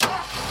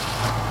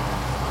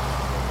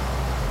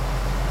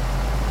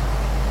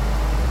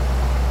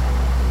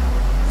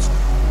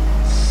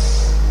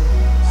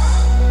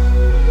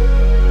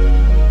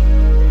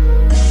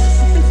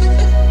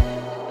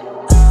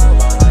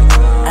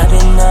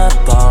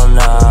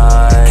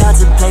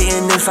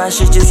I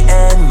should just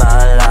end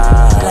my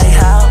life. Like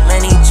how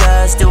many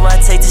drugs do I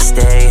take to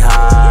stay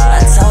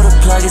high? I told the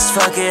plug is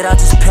fuck it, I'll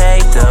just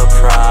pay the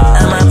price.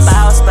 I'm a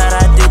boss, but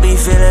I do be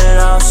feeling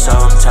lost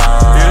sometimes.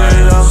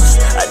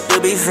 I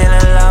do be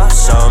feeling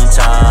lost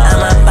sometimes.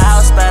 I'm a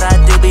boss, but I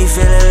do be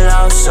feeling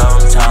lost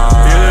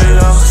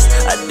sometimes.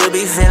 I do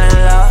be feeling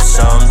lost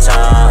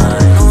sometimes.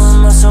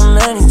 I'm on so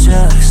many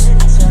drugs.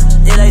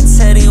 They like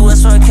Teddy,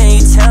 what's wrong, can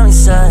you tell me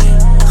something?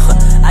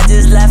 I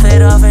just laugh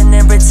it off and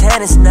then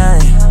pretend it's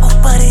nothing. Oh,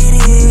 but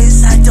it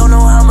is. I don't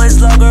know how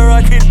much longer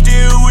I can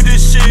deal with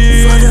this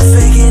shit. For the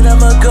faking,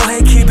 I'ma go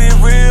ahead, keep it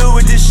real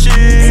with this shit.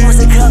 They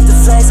must have cuffed the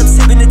flags, I'm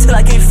sipping it till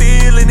I can't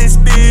feel in this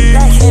bitch.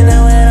 Lacking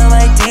out with all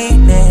my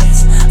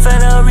deepness, for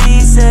no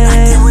reason.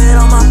 I did with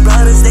all my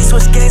brothers, they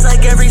switch games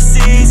like every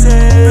season.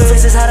 Blue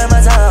faces hot on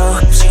my toe,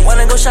 she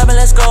wanna go shopping,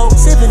 let's go.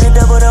 Sipping it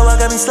double, though I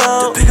got me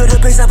slow. Pick up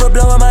the pace, I put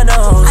blow on my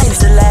nose. I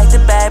used to lack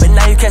the bag, but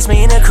now you catch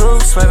me in the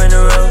coupe, swerving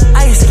the road.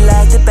 I used to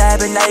lack the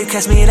bag, but now you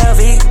catch me in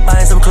LV,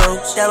 buying some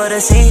clothes. That what I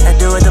see, I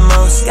do it the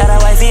most. Got a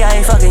wifey,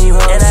 I ain't fucking you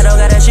hoes. And I don't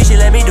got that shit, she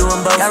let me do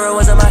them both. Got real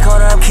ones on my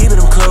corner, I'm keeping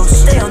them close.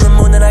 Stay on the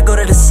moon, then I go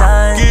to the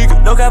sun.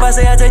 No cap, I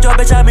say I take your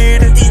bitch, I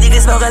mean it. These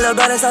niggas smoke a little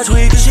blunt and start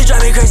tweaking. She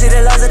drive me crazy,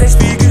 the laws that they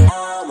speaking.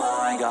 Oh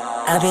my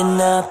God, I've been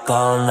up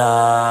all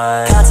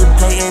night,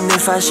 contemplating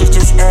if I should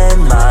just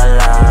end my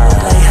life.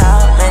 Like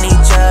how many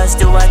drugs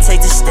do I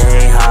take to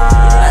stay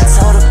high? I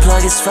told the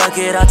plug is fuck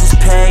it, I'll just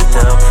pay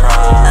the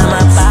price. I'm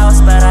a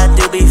boss, but I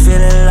do be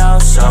feeling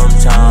lost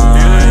sometimes.